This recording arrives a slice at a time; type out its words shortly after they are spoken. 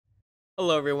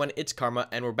Hello everyone, it's Karma,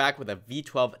 and we're back with a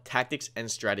V12 tactics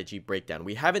and strategy breakdown.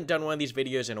 We haven't done one of these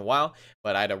videos in a while,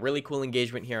 but I had a really cool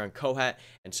engagement here on Kohat,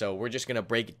 and so we're just going to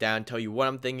break it down, tell you what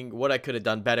I'm thinking, what I could have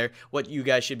done better, what you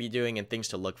guys should be doing, and things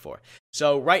to look for.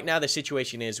 So right now the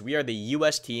situation is we are the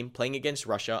US team playing against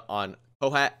Russia on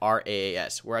Kohat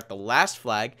RAAS. We're at the last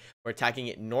flag. We're attacking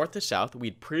it north to south.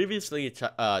 We'd previously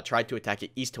tried to attack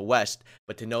it east to west,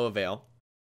 but to no avail.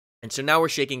 And so now we're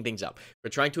shaking things up.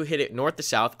 We're trying to hit it north to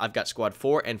south. I've got squad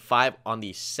 4 and 5 on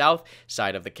the south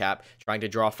side of the cap, trying to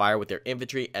draw fire with their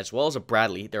infantry as well as a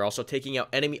Bradley. They're also taking out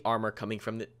enemy armor coming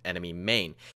from the enemy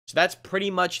main. So that's pretty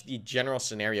much the general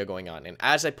scenario going on. And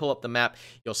as I pull up the map,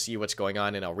 you'll see what's going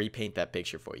on, and I'll repaint that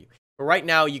picture for you. But right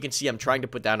now, you can see I'm trying to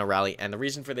put down a rally, and the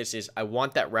reason for this is I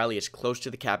want that rally as close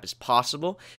to the cap as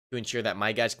possible to ensure that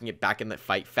my guys can get back in the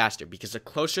fight faster, because the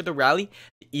closer the rally,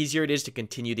 the easier it is to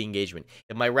continue the engagement.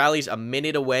 If my rally's a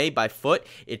minute away by foot,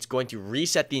 it's going to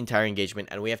reset the entire engagement,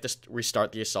 and we have to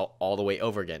restart the assault all the way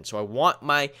over again. So I want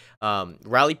my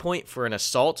rally point for an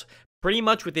assault pretty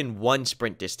much within one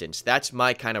sprint distance. That's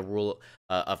my kind of rule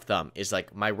of thumb, is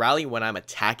like my rally when I'm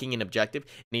attacking an objective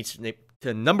needs to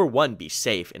number one, be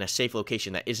safe in a safe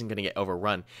location that isn't going to get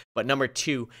overrun. But number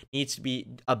two, needs to be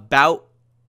about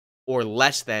or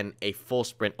less than a full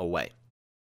sprint away,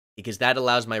 because that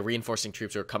allows my reinforcing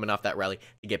troops who are coming off that rally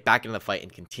to get back into the fight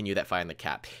and continue that fight in the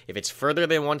cap. If it's further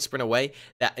than one sprint away,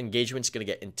 that engagement's going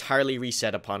to get entirely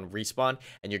reset upon respawn,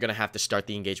 and you're going to have to start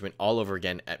the engagement all over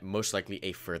again at most likely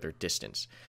a further distance.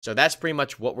 So that's pretty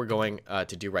much what we're going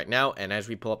to do right now. And as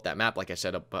we pull up that map, like I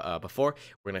said before,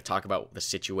 we're going to talk about the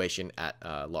situation at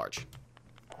large.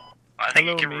 I think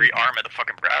you can rearm at the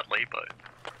fucking Bradley, but...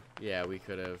 Yeah, we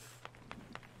could have...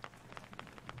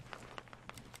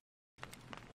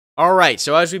 Alright,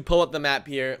 so as we pull up the map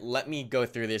here, let me go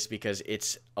through this because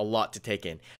it's a lot to take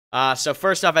in. So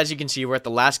first off, as you can see, we're at the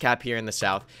last cap here in the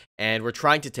south, and we're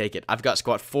trying to take it. I've got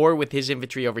squad 4 with his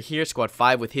infantry over here, squad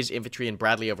 5 with his infantry and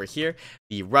Bradley over here.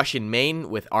 The Russian main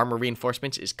with armor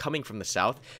reinforcements is coming from the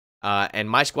south, and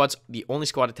my squad's the only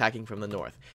squad attacking from the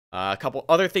north. A couple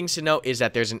other things to note is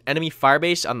that there's an enemy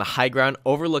firebase on the high ground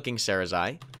overlooking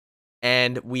Sarazai,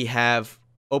 and we have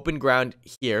open ground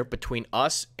here between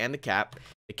us and the cap.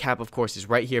 The cap, of course, is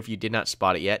right here if you did not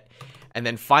spot it yet. And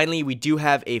then finally, we do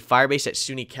have a firebase at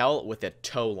Sunikel with a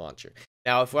tow launcher.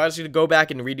 Now, if I was going to go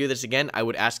back and redo this again, I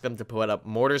would ask them to put up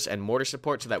mortars and mortar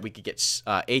support so that we could get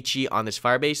HE on this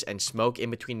firebase and smoke in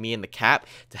between me and the cap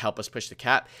to help us push the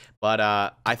cap. But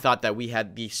I thought that we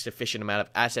had the sufficient amount of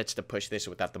assets to push this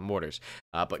without the mortars.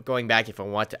 But going back, if I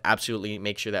want to absolutely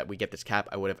make sure that we get this cap,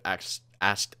 I would have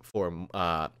asked for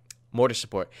mortar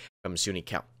support from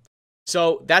Sunikel.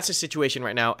 So that's the situation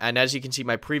right now, and as you can see,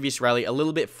 my previous rally a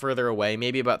little bit further away,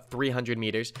 maybe about 300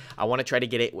 meters. I want to try to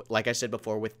get it, like I said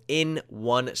before, within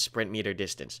 1 sprint meter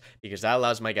distance, because that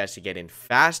allows my guys to get in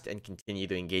fast and continue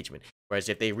the engagement. Whereas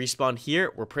if they respawn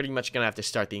here, we're pretty much going to have to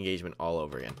start the engagement all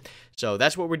over again. So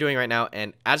that's what we're doing right now,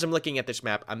 and as I'm looking at this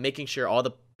map, I'm making sure all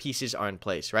the pieces are in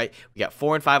place, right? We got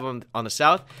 4 and 5 on the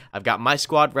south. I've got my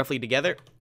squad roughly together.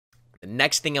 The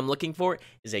next thing I'm looking for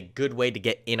is a good way to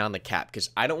get in on the cap, because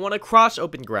I don't want to cross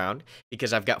open ground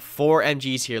because I've got 4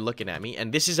 MGs here looking at me,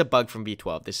 and this is a bug from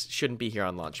V12. This shouldn't be here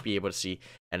on launch, be able to see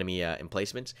enemy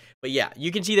emplacements. But yeah,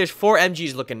 you can see there's 4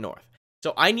 MGs looking north.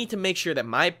 So I need to make sure that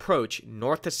my approach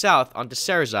north to south onto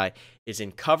Sarazai is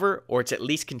in cover, or it's at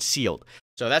least concealed.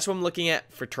 So that's what I'm looking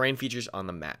at for terrain features on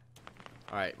the map.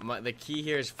 Alright, the key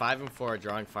here is 5 and 4 are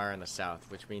drawing fire in the south,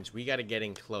 which means we got to get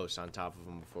in close on top of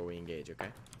them before we engage, okay?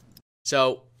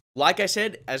 So, like I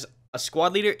said, as a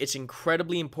squad leader, it's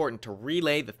incredibly important to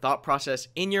relay the thought process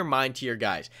in your mind to your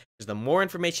guys. Because the more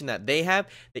information that they have,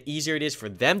 the easier it is for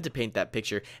them to paint that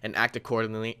picture and act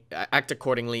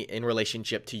accordingly in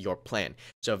relationship to your plan.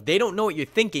 So if they don't know what you're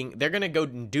thinking, they're going to go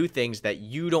and do things that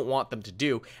you don't want them to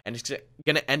do, and it's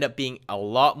going to end up being a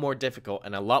lot more difficult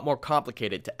and a lot more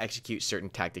complicated to execute certain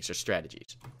tactics or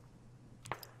strategies.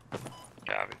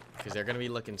 Because they're going to be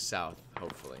looking south,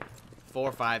 hopefully.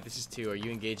 4, 5, this is 2. Are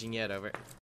you engaging yet? Over.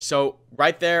 So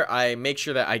right there, I make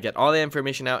sure that I get all the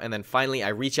information out, and then finally I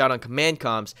reach out on command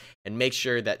comms and make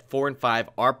sure that 4 and 5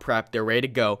 are prepped, they're ready to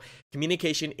go.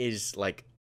 Communication is like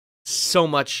so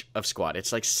much of squad.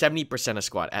 It's like 70% of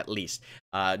squad at least.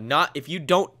 If you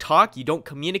don't talk, you don't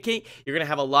communicate, you're gonna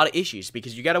have a lot of issues,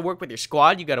 because you got to work with your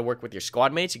squad, you got to work with your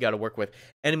squad mates, you got to work with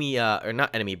enemy or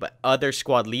not enemy but other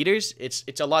squad leaders.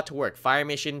 It's a lot to work. Fire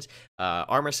missions,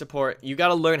 armor support. You got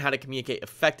to learn how to communicate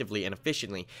effectively and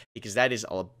efficiently, because that is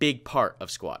a big part of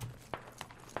squad.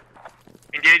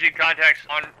 Engaging contacts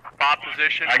on Bob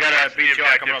position. I got a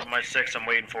V12 coming up with my 6 I'm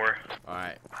waiting for.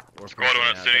 Alright. Squad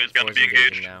 1 is gonna be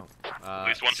engaged. Now. At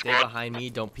least one stay squad. behind me.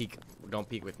 Don't peek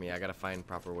with me. I gotta find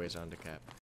proper ways onto cap.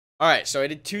 Alright, so I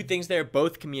did 2 things there,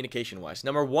 both communication-wise.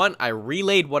 Number 1, I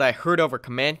relayed what I heard over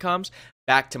command comms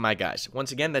back to my guys.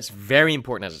 Once again, that's very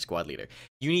important as a squad leader.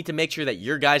 You need to make sure that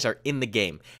your guys are in the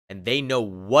game and they know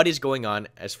what is going on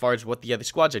as far as what the other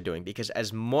squads are doing, because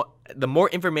the more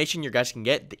information your guys can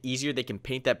get, the easier they can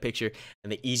paint that picture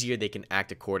and the easier they can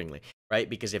act accordingly, right?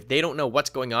 Because if they don't know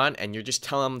what's going on and you're just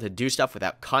telling them to do stuff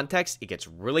without context, it gets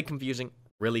really confusing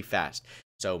really fast.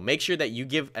 So make sure that you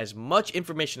give as much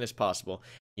information as possible.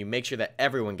 You make sure that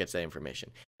everyone gets that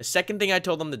information. The second thing I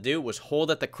told them to do was hold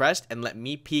at the crest and let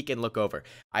me peek and look over.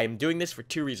 I am doing this for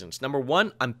 2 reasons. Number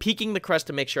 1, I'm peeking the crest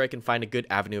to make sure I can find a good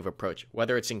avenue of approach,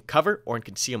 whether it's in cover or in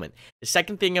concealment. The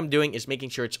second thing I'm doing is making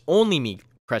sure it's only me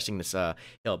cresting this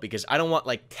hill, because I don't want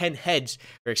like 9 heads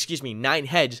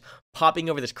popping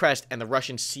over this crest and the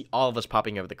Russians see all of us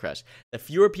popping over the crest. The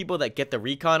fewer people that get the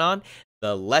recon on,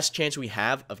 the less chance we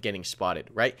have of getting spotted,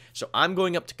 right? So I'm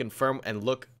going up to confirm and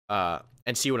look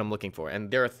and see what I'm looking for.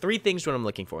 And there are 3 things what I'm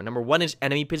looking for. Number 1 is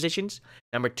enemy positions.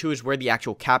 Number 2 is where the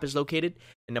actual cap is located.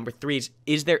 And number 3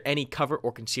 is there any cover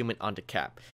or concealment onto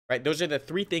cap, right? Those are the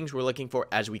 3 things we're looking for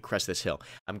as we crest this hill.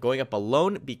 I'm going up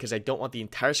alone because I don't want the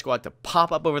entire squad to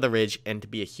pop up over the ridge and to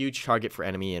be a huge target for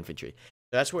enemy infantry.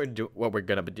 So that's what we're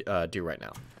going to do right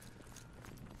now.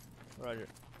 Roger.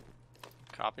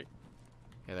 Copy.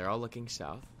 Yeah, they're all looking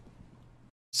south.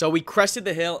 So we crested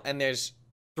the hill, and there's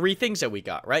 3 things that we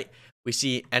got, right? We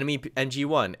see enemy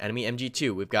MG1, enemy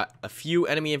MG2. We've got a few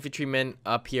enemy infantrymen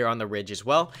up here on the ridge as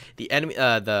well.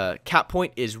 The cap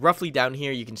point is roughly down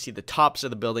here. You can see the tops of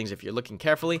the buildings if you're looking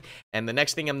carefully. And the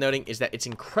next thing I'm noting is that it's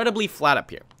incredibly flat up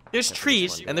here. There's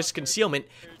trees and there's concealment,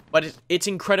 but it's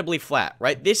incredibly flat,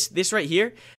 right? This right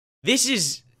here, this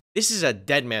is a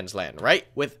dead man's land, right?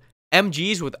 With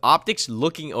MGs with optics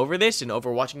looking over this and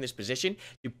overwatching this position,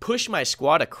 to push my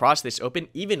squad across this open,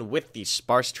 even with these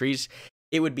sparse trees,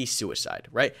 it would be suicide,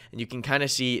 right? And you can kind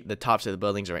of see the tops of the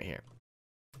buildings right here.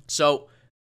 So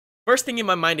first thing in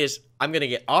my mind is I'm going to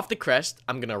get off the crest,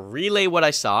 I'm going to relay what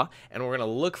I saw, and we're going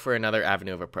to look for another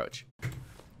avenue of approach.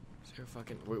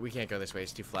 We can't go this way,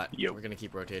 it's too flat. We're going to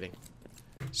keep rotating.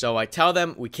 So I tell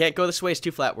them, we can't go this way, it's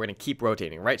too flat, we're going to keep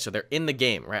rotating, right? So they're in the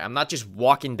game, right? I'm not just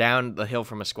walking down the hill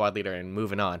from a squad leader and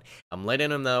moving on. I'm letting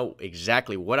them know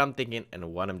exactly what I'm thinking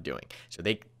and what I'm doing, so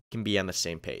they can be on the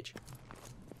same page.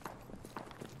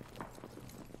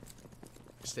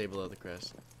 Stay below the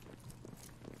crest.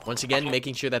 Once again,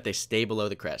 making sure that they stay below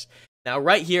the crest. Now,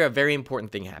 right here, a very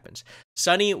important thing happens.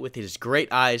 Sonny, with his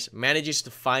great eyes, manages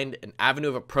to find an avenue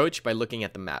of approach by looking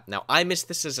at the map. Now, I missed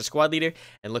this as a squad leader,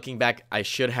 and looking back, I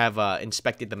should have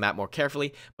inspected the map more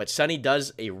carefully, but Sonny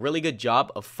does a really good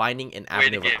job of finding an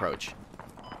avenue of approach.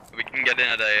 We can get in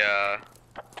at a,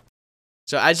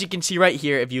 So as you can see right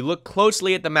here, if you look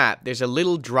closely at the map, there's a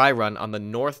little dry run on the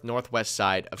northwest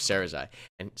side of Sarazai.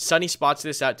 And Sonny spots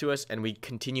this out to us, and we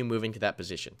continue moving to that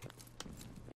position.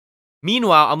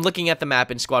 Meanwhile, I'm looking at the map,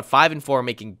 and squad 5 and 4 are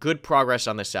making good progress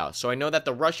on the south. So I know that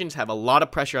the Russians have a lot of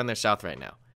pressure on their south right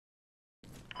now.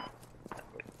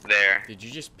 there. Did you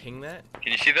just ping that?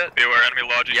 Can you see that? Beware enemy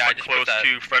logic. Yeah, I just close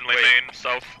to friendly main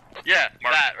south. Yeah,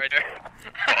 Mark. That right there.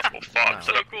 Possible thought. Wow.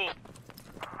 So cool.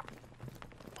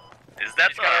 Is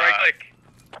that the right click?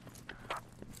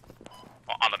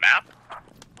 On the map?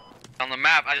 On the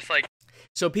map, I just like.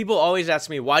 So people always ask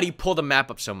me, why do you pull the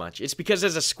map up so much? It's because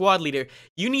as a squad leader,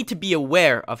 you need to be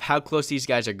aware of how close these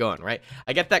guys are going, right?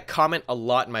 I get that comment a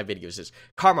lot in my videos is,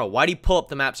 Karma, why do you pull up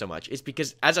the map so much? It's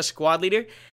because as a squad leader,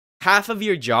 half of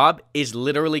your job is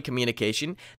literally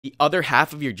communication. The other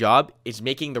half of your job is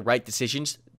making the right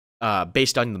decisions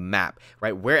based on the map,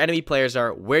 right? Where enemy players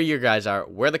are, where your guys are,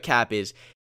 where the cap is.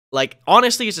 Like,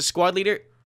 honestly, as a squad leader,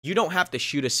 you don't have to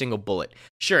shoot a single bullet.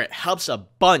 Sure, it helps a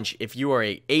bunch if you are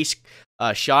a ace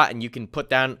shot and you can put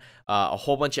down a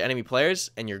whole bunch of enemy players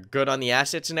and you're good on the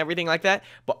assets and everything like that.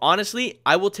 But honestly,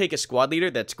 I will take a squad leader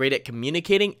that's great at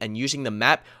communicating and using the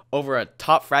map over a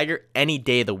top fragger any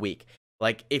day of the week.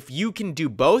 Like, if you can do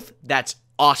both, that's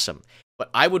awesome. But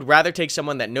I would rather take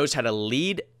someone that knows how to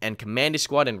lead and command a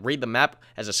squad and read the map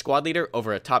as a squad leader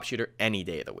over a top shooter any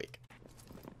day of the week.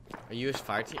 Are you a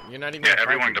fire team? You're not even a fire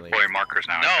everyone team deploy markers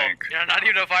now, I think. You're not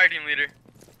even a fire team leader.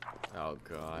 Oh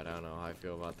god, I don't know how I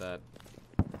feel about that.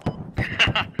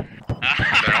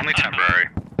 They're only temporary.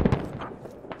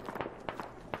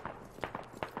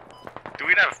 Do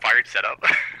we have a fire set up?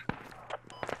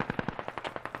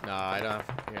 No, I don't have...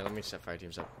 Here, let me set fire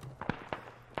teams up.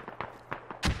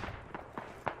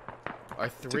 Are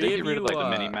three of you, like the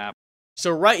mini map? So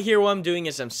right here, what I'm doing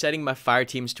is I'm setting my fire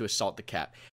teams to assault the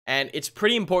cap. And it's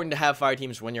pretty important to have fire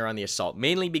teams when you're on the assault,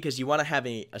 mainly because you want to have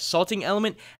a assaulting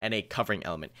element and a covering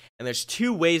element. And there's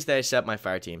two ways that I set my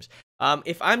fire teams.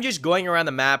 If I'm just going around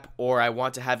the map, or I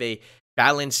want to have a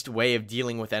balanced way of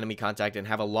dealing with enemy contact and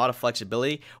have a lot of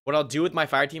flexibility, what I'll do with my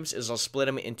fire teams is I'll split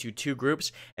them into two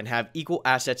groups and have equal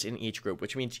assets in each group,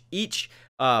 which means each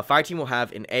fire team will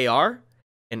have an AR,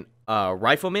 an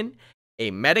rifleman, a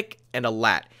medic, and a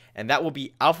lat. And that will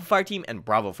be Alpha fire team and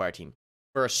Bravo fire team.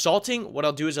 For assaulting, what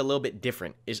I'll do is a little bit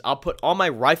different. I'll put all my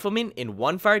riflemen in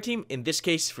one fire team. In this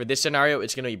case, for this scenario,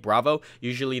 it's going to be Bravo.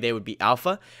 Usually they would be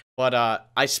Alpha. But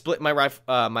I split my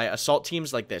my assault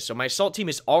teams like this. So my assault team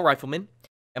is all riflemen.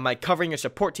 And my covering or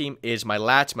support team is my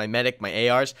lats, my medic, my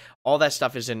ARs. All that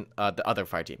stuff is in the other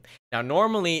fire team. Now,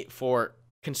 normally, for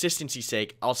consistency's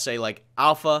sake, I'll say like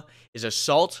Alpha is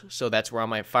assault. So that's where all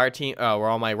my fire team, where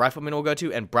all my riflemen will go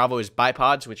to. And Bravo is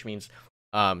bipods, which means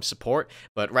support.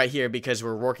 But right here, because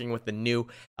we're working with the new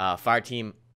fire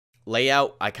team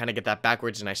layout, I kind of get that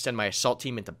backwards, and I send my assault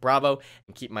team into Bravo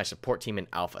and keep my support team in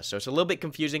Alpha. So it's a little bit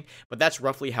confusing, but that's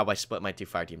roughly how I split my two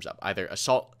fire teams up, either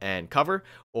assault and cover,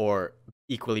 or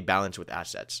equally balanced with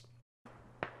assets.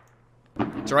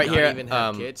 So right here, even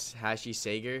have kits, Hashi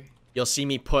Sager, you'll see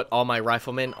me put all my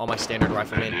riflemen, all my standard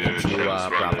riflemen into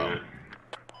Bravo.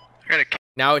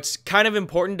 Now, it's kind of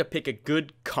important to pick a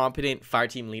good, competent fire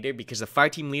team leader, because the fire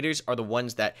team leaders are the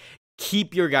ones that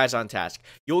keep your guys on task.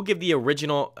 You'll give the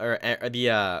original, or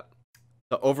the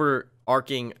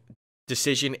overarching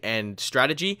decision and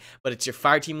strategy, but it's your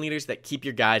fire team leaders that keep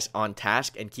your guys on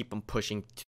task and keep them pushing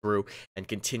through and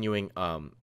continuing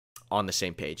on the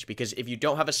same page. Because if you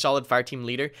don't have a solid fire team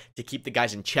leader to keep the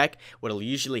guys in check, what'll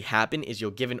usually happen is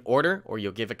you'll give an order or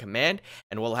you'll give a command,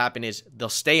 and what'll happen is they'll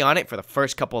stay on it for the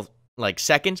first couple of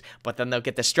seconds, but then they'll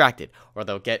get distracted, or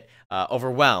they'll get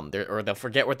overwhelmed, or they'll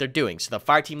forget what they're doing. So the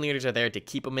fire team leaders are there to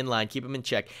keep them in line, keep them in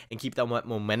check, and keep that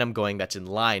momentum going that's in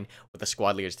line with the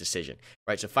squad leader's decision,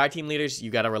 right? So fire team leaders,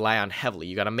 you got to rely on heavily.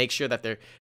 You got to make sure that they're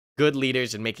good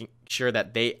leaders and making sure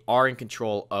that they are in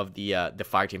control of the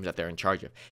fire teams that they're in charge of,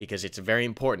 because it's very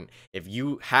important. If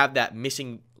you have that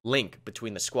missing link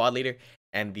between the squad leader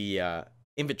and the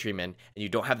infantrymen, and you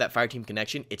don't have that fire team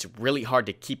connection, it's really hard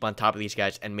to keep on top of these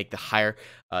guys and make the higher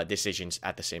decisions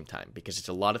at the same time, because it's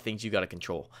a lot of things you got to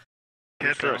control.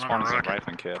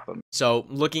 So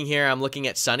looking here, I'm looking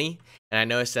at Sunny, and I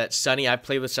noticed that Sunny, I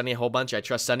played with Sunny a whole bunch. I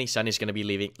trust Sunny. Sunny's going to be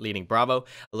leading Bravo.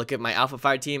 I look at my Alpha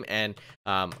fire team, and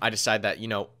I decide that, you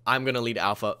know, I'm going to lead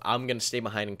Alpha. I'm going to stay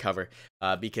behind and cover,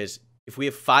 because if we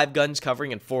have 5 guns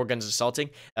covering and 4 guns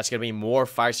assaulting, that's going to be more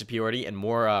fire superiority and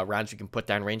more rounds we can put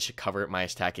down range to cover my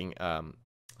attacking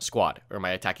squad, or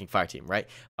my attacking fire team, right?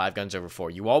 5 guns over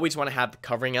 4. You always want to have the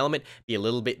covering element be a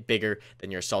little bit bigger than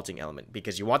your assaulting element,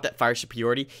 because you want that fire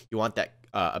superiority. You want that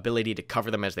ability to cover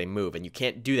them as they move, and you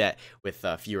can't do that with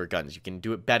fewer guns. You can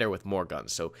do it better with more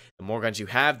guns. So the more guns you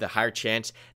have, the higher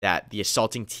chance that the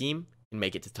assaulting team can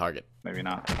make it to target. Maybe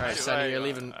not. All right, Sunny, you're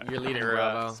leading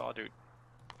Bravo. Saw, dude.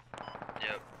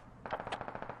 Yep.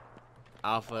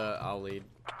 Alpha, I'll lead.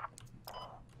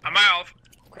 I'm out.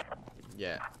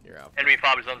 Yeah, you're Alpha. Enemy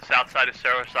fob is on the south side of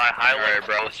Sarah side Highland. Alright,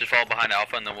 bro, let's just fall behind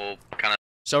Alpha, and then we'll kind of...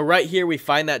 So right here, we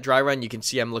find that dry run. You can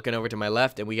see I'm looking over to my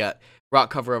left, and we got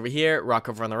rock cover over here, rock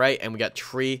cover on the right, and we got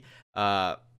tree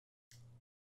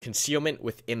concealment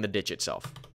within the ditch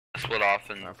itself. Split off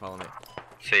and Follow me.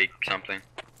 say something.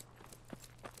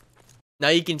 Now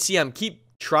you can see I'm keep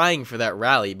trying for that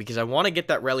rally, because I want to get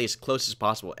that rally as close as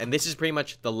possible. And this is pretty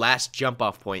much the last jump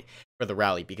off point for the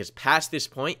rally, because past this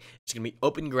point, it's going to be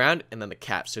open ground and then the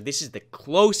cap. So this is the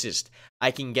closest I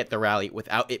can get the rally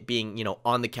without it being, you know,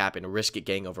 on the cap and risk it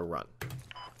getting overrun.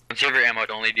 Conserve your ammo,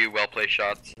 only do well-placed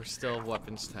shots. We're still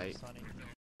weapons tight.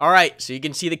 Alright, so you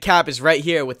can see the cap is right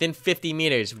here within 50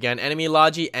 meters. We got an enemy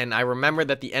logi, and I remember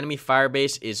that the enemy fire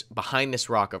base is behind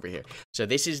this rock over here. So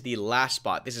this is the last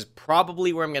spot. This is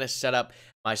probably where I'm going to set up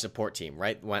my support team,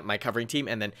 right? My covering team,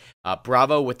 and then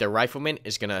Bravo with their riflemen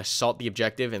is going to assault the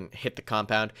objective and hit the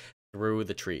compound through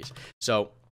the trees.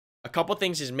 So a couple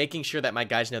things is making sure that my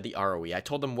guys know the ROE. I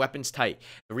told them weapons tight.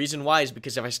 The reason why is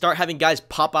because if I start having guys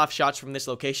pop off shots from this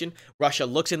location, Russia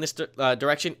looks in this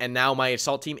direction, and now my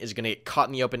assault team is going to get caught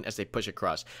in the open as they push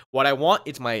across. What I want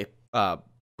is my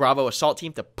Bravo assault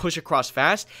team to push across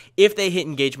fast. If they hit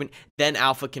engagement, then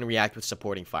Alpha can react with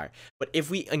supporting fire. But if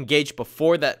we engage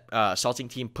before that assaulting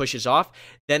team pushes off,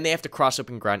 then they have to cross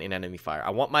open ground in enemy fire.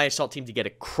 I want my assault team to get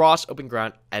across open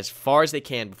ground as far as they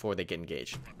can before they get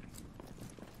engaged.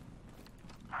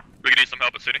 We can need some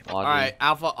help at City. Alright,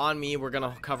 Alpha on me. We're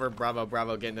going to cover Bravo.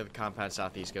 Bravo, get into the compound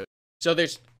southeast. Go. So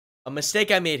there's a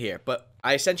mistake I made here, but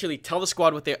I essentially tell the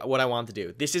squad what I want to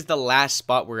do. This is the last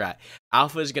spot we're at.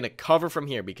 Alpha is going to cover from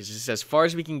here because it's as far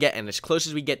as we can get and as close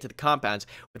as we get to the compounds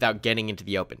without getting into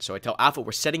the open. So I tell Alpha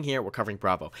we're setting here, we're covering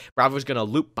Bravo. Bravo is going to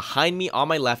loop behind me on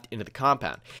my left into the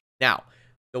compound. Now,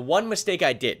 the one mistake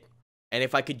I did, and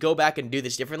if I could go back and do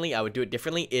this differently, I would do it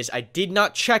differently, is I did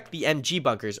not check the MG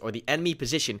bunkers or the enemy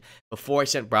position before I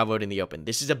sent Bravo in the open.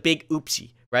 This is a big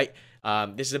oopsie, right?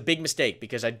 This is a big mistake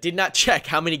because I did not check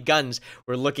how many guns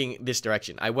were looking this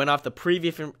direction. I went off the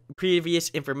previous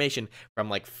information from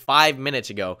like 5 minutes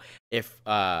ago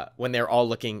when they're all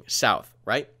looking south,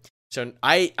 right? So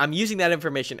I'm using that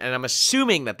information and I'm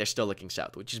assuming that they're still looking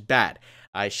south, which is bad.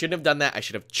 I shouldn't have done that. I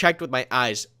should have checked with my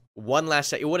eyes one last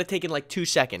set. It would have taken like 2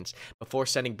 seconds before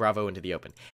sending Bravo into the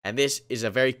open. And this is a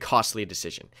very costly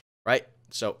decision, right?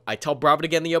 So I tell Bravo to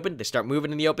get in the open. They start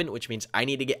moving in the open, which means I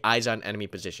need to get eyes on enemy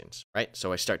positions, right?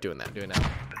 So I start doing that. I'm doing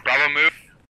that. Bravo, move.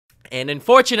 And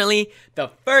unfortunately, the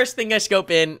first thing I scope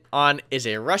in on is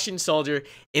a Russian soldier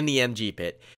in the MG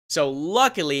pit. So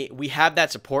luckily, we have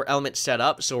that support element set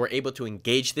up, so we're able to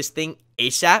engage this thing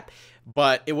ASAP.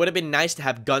 But it would have been nice to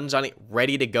have guns on it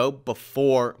ready to go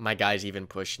before my guys even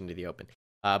push into the open.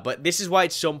 But this is why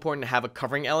it's so important to have a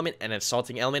covering element and an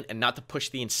assaulting element and not to push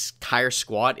the entire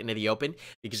squad into the open.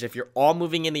 Because if you're all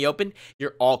moving in the open,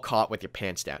 you're all caught with your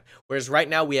pants down. Whereas right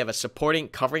now we have a supporting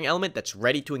covering element that's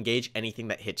ready to engage anything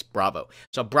that hits Bravo.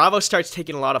 So Bravo starts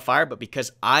taking a lot of fire, but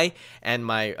because I and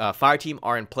my fire team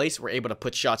are in place, we're able to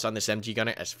put shots on this MG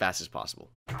gunner as fast as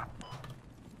possible.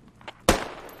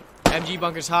 MG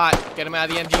bunker's hot. Get him out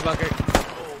of the MG bunker.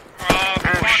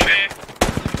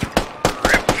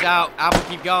 He's out. Alpha,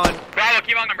 keep going. Bravo,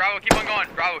 keep on going. Bravo, keep on going.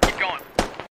 Bravo, keep going.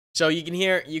 So you can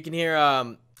hear.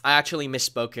 I actually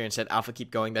misspoke here and said Alpha,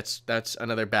 keep going. That's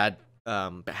another bad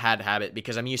habit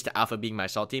because I'm used to Alpha being my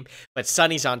assault team, but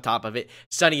Sunny's on top of it.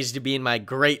 Sunny is to being my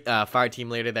great fire team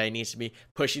leader that he needs to be,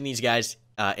 pushing these guys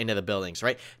into the buildings,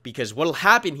 right? Because what'll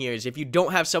happen here is if you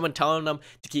don't have someone telling them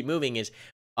to keep moving is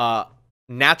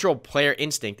natural player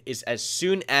instinct is as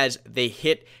soon as they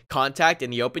hit contact in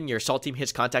the open, your assault team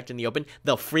hits contact in the open,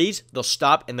 they'll freeze, they'll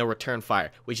stop, and they'll return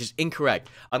fire, which is incorrect.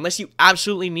 Unless you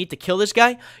absolutely need to kill this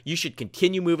guy, you should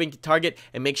continue moving to target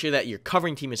and make sure that your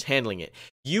covering team is handling it.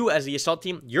 You, as the assault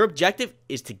team, your objective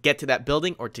is to get to that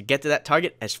building or to get to that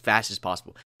target as fast as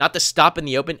possible. Not to stop in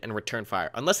the open and return fire.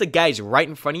 Unless the guy is right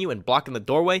in front of you and blocking the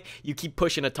doorway, you keep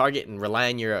pushing a target and rely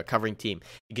on your covering team.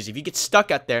 Because if you get stuck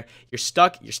out there, you're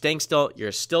stuck, you're staying still, you're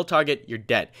a still target, you're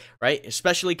dead, right?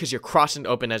 Especially because you're crossing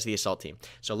open as the assault team.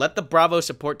 So let the Bravo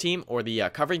support team or the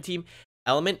covering team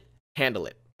element handle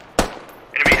it.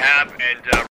 Enemy ab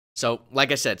and So,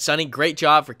 like I said, Sunny, great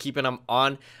job for keeping them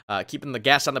on, keeping the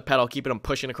gas on the pedal, keeping them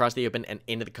pushing across the open and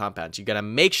into the compounds. You got to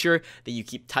make sure that you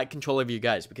keep tight control over your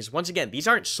guys because, once again, these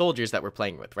aren't soldiers that we're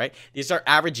playing with, right? These are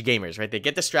average gamers, right? They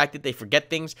get distracted, they forget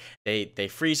things, they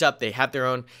freeze up, they have their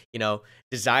own,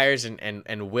 desires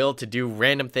and will to do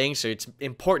random things. So it's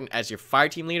important as your fire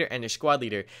team leader and your squad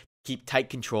leader keep tight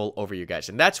control over you guys.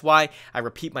 And that's why I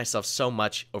repeat myself so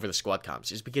much over the squad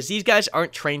comms, is because these guys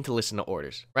aren't trained to listen to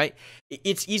orders, right?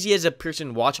 It's easy as a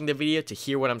person watching the video to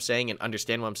hear what I'm saying and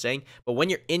understand what I'm saying, but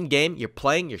when you're in game, you're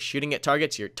playing, you're shooting at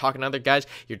targets, you're talking to other guys,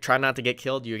 you're trying not to get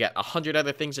killed, you got 100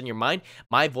 other things in your mind,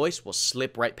 my voice will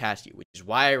slip right past you, which is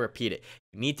why I repeat it.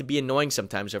 You need to be annoying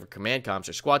sometimes over command comms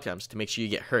or squad comms to make sure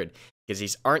you get heard, because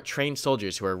these aren't trained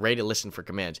soldiers who are ready to listen for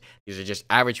commands. These are just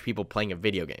average people playing a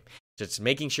video game. So it's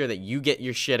making sure that you get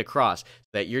your shit across so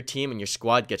that your team and your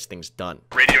squad gets things done.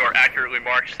 radio are accurately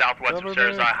marked southwest of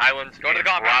Sarasai Highlands. Go to the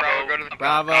compound, Bravo. Go to the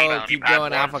Bravo, keep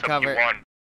going, Alpha cover. 71.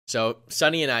 So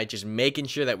Sunny and I just making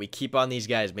sure that we keep on these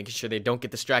guys, making sure they don't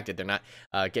get distracted. They're not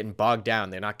getting bogged down.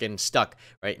 They're not getting stuck,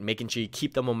 right? Making sure you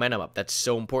keep the momentum up. That's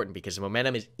so important because the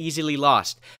momentum is easily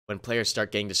lost when players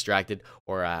start getting distracted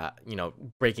or,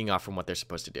 breaking off from what they're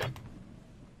supposed to do.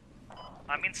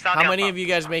 How many of you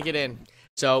guys make it in?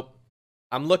 So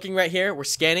I'm looking right here. We're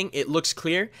scanning. It looks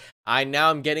clear. Now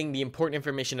I'm getting the important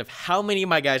information of how many of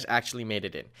my guys actually made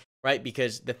it in, right?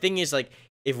 Because the thing is, like,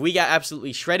 if we got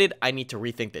absolutely shredded, I need to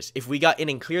rethink this. If we got in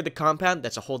and cleared the compound,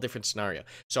 that's a whole different scenario.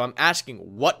 So I'm asking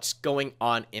what's going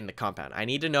on in the compound. I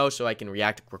need to know so I can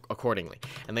react accordingly.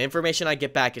 And the information I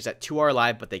get back is that 2 are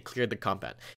alive, but they cleared the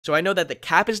compound. So I know that the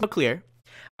cap is now clear.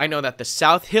 I know that the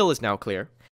South Hill is now clear,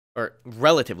 or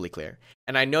relatively clear.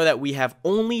 And I know that we have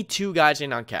only 2 guys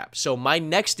in on cap. So my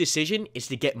next decision is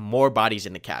to get more bodies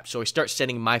in the cap. So I start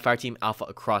sending my fire team Alpha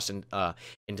across into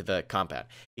the compound.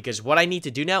 Because what I need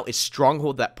to do now is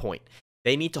stronghold that point.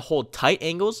 They need to hold tight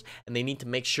angles, and they need to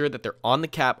make sure that they're on the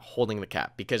cap, holding the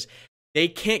cap. Because They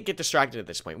can't get distracted at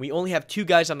this point. We only have 2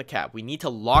 guys on the cap. We need to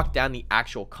lock down the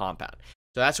actual compound.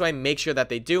 So that's why I make sure that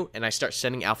they do, and I start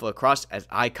sending Alpha across as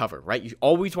I cover, right? You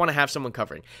always want to have someone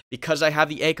covering. Because I have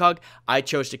the ACOG, I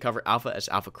chose to cover Alpha as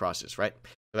Alpha crosses, right?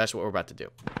 So that's what we're about to do.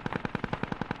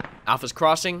 Alpha's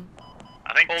crossing.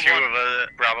 I think 2 of the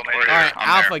Bravo players. All right,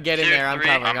 Alpha, get in there. I'm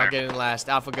covering. I'll get in last.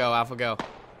 Alpha, go. Alpha, go.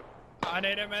 I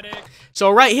need a medic.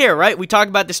 So right here, right? We talk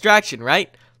about distraction,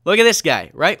 right? Look at this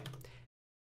guy, right?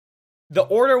 The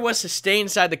order was to stay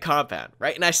inside the compound,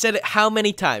 right? And I said it how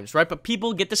many times, right? But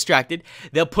people get distracted.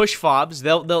 They'll push fobs.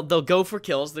 They'll go for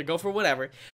kills. They'll go for whatever.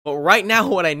 But right now,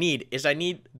 what I need is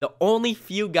the only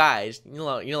few guys, you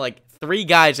know, like 3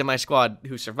 guys in my squad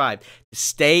who survived, to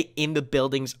stay in the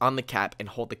buildings on the cap and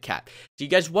hold the cap. So you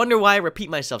guys wonder why I repeat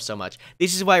myself so much.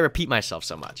 This is why I repeat myself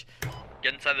so much.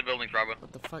 Get inside the buildings, Bravo.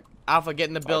 What the fuck? Alpha, get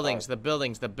in the buildings. The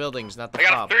buildings, not the I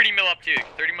got fob. a 30 mil up too.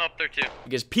 30 mil up there too.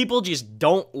 Because people just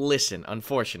don't listen,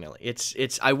 unfortunately.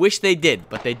 It's I wish they did,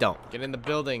 but they don't. Get in the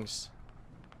buildings.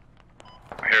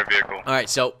 I hear a vehicle. All right,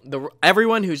 so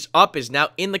everyone who's up is now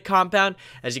in the compound.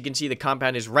 As you can see, the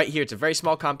compound is right here. It's a very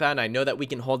small compound. I know that we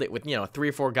can hold it with, 3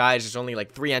 or 4 guys. There's only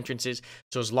like 3 entrances.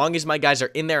 So as long as my guys are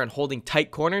in there and holding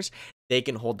tight corners, they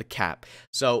can hold the cap.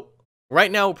 So right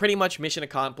now, pretty much mission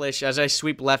accomplished. As I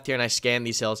sweep left here and I scan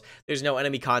these hills, there's no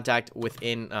enemy contact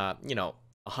within,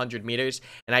 100 meters.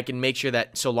 And I can make sure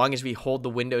that so long as we hold the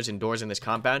windows and doors in this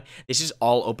compound, this is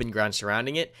all open ground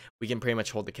surrounding it, we can pretty much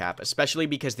hold the cap. Especially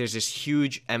because there's this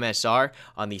huge MSR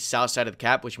on the south side of the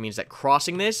cap, which means that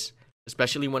crossing this,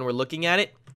 especially when we're looking at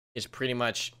it, is pretty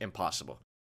much impossible.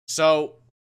 So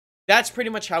that's pretty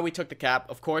much how we took the cap.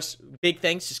 Of course, big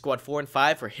thanks to Squad 4 and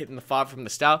 5 for hitting the fob from the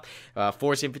south.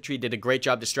 4's infantry did a great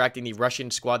job distracting the Russian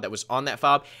squad that was on that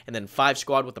fob. And then 5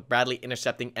 squad with the Bradley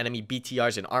intercepting enemy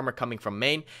BTRs and armor coming from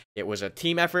main. It was a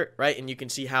team effort, right? And you can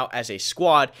see how as a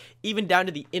squad, even down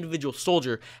to the individual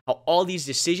soldier, how all these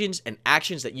decisions and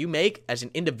actions that you make as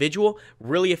an individual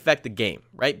really affect the game,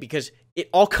 right? Because it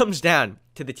all comes down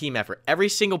to the team effort. Every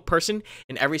single person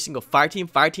and every single fire team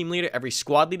leader, every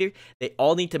squad leader, they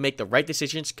all need to make the right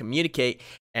decisions, communicate,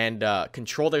 and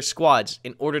control their squads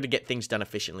in order to get things done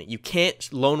efficiently. You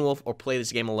can't lone wolf or play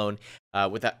this game alone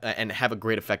without and have a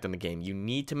great effect on the game. You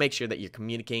need to make sure that you're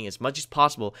communicating as much as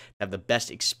possible to have the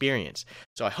best experience.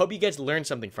 So I hope you guys learned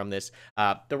something from this.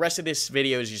 The rest of this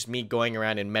video is just me going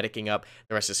around and medicing up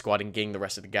the rest of the squad and getting the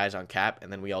rest of the guys on cap,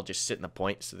 and then we all just sit in the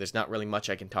point. So there's not really much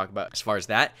I can talk about as far as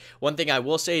that. One thing I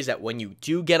will say is that when you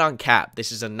do get on cap,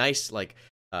 this is a nice,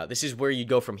 this is where you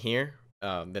go from here.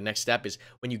 The next step is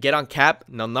when you get on cap.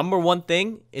 Now, number 1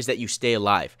 thing is that you stay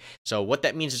alive. So what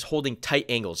that means is holding tight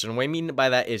angles. And what I mean by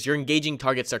that is you're engaging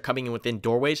targets that are coming in within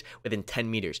doorways within 10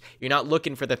 meters. You're not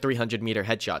looking for the 300-meter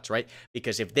headshots, right?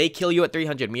 Because if they kill you at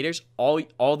 300 meters,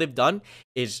 all they've done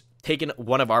is taken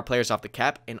one of our players off the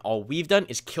cap, and all we've done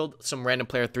is killed some random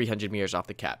player 300 meters off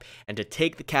the cap. And to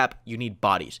take the cap, you need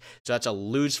bodies. So that's a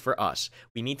lose for us.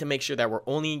 We need to make sure that we're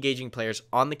only engaging players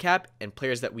on the cap and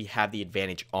players that we have the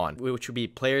advantage on, which would be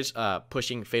players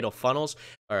pushing fatal funnels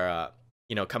or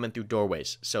coming through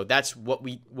doorways. So that's what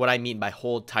I mean by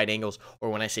hold tight angles, or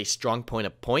when I say strong point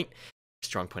of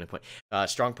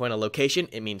location,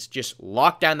 it means just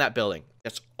lock down that building.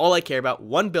 That's all I care about.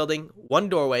 1 building, 1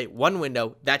 doorway, 1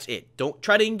 window. That's it. Don't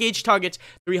try to engage targets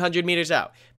 300 meters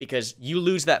out, because you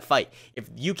lose that fight. If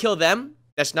you kill them,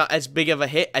 that's not as big of a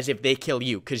hit as if they kill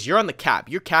you, because you're on the cap.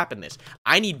 You're capping this.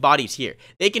 I need bodies here.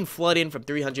 They can flood in from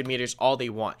 300 meters all they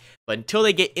want, but until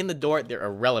they get in the door, they're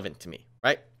irrelevant to me,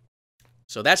 right?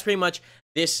 So that's pretty much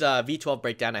this V12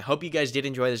 breakdown. I hope you guys did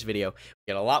enjoy this video.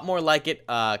 We got a lot more like it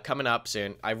coming up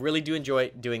soon. I really do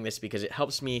enjoy doing this because it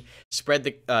helps me spread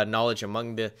the knowledge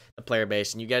among the player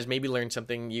base, and you guys maybe learn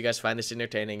something. You guys find this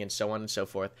entertaining, and so on and so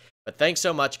forth. But thanks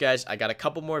so much, guys. I got a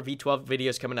couple more V12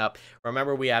 videos coming up.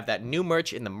 Remember, we have that new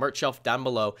merch in the merch shelf down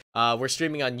below. We're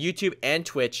streaming on YouTube and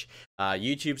Twitch.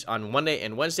 YouTube's on Monday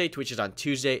and Wednesday. Twitch is on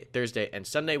Tuesday, Thursday, and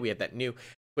Sunday. We have that new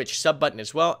Twitch sub button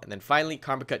as well. And then finally,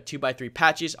 Karmakut 2x3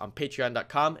 patches on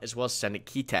patreon.com, as well as sending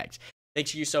key tags.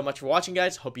 Thanks you so much for watching,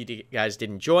 guys. Hope you guys did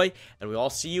enjoy, and we'll all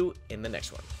see you in the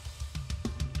next one.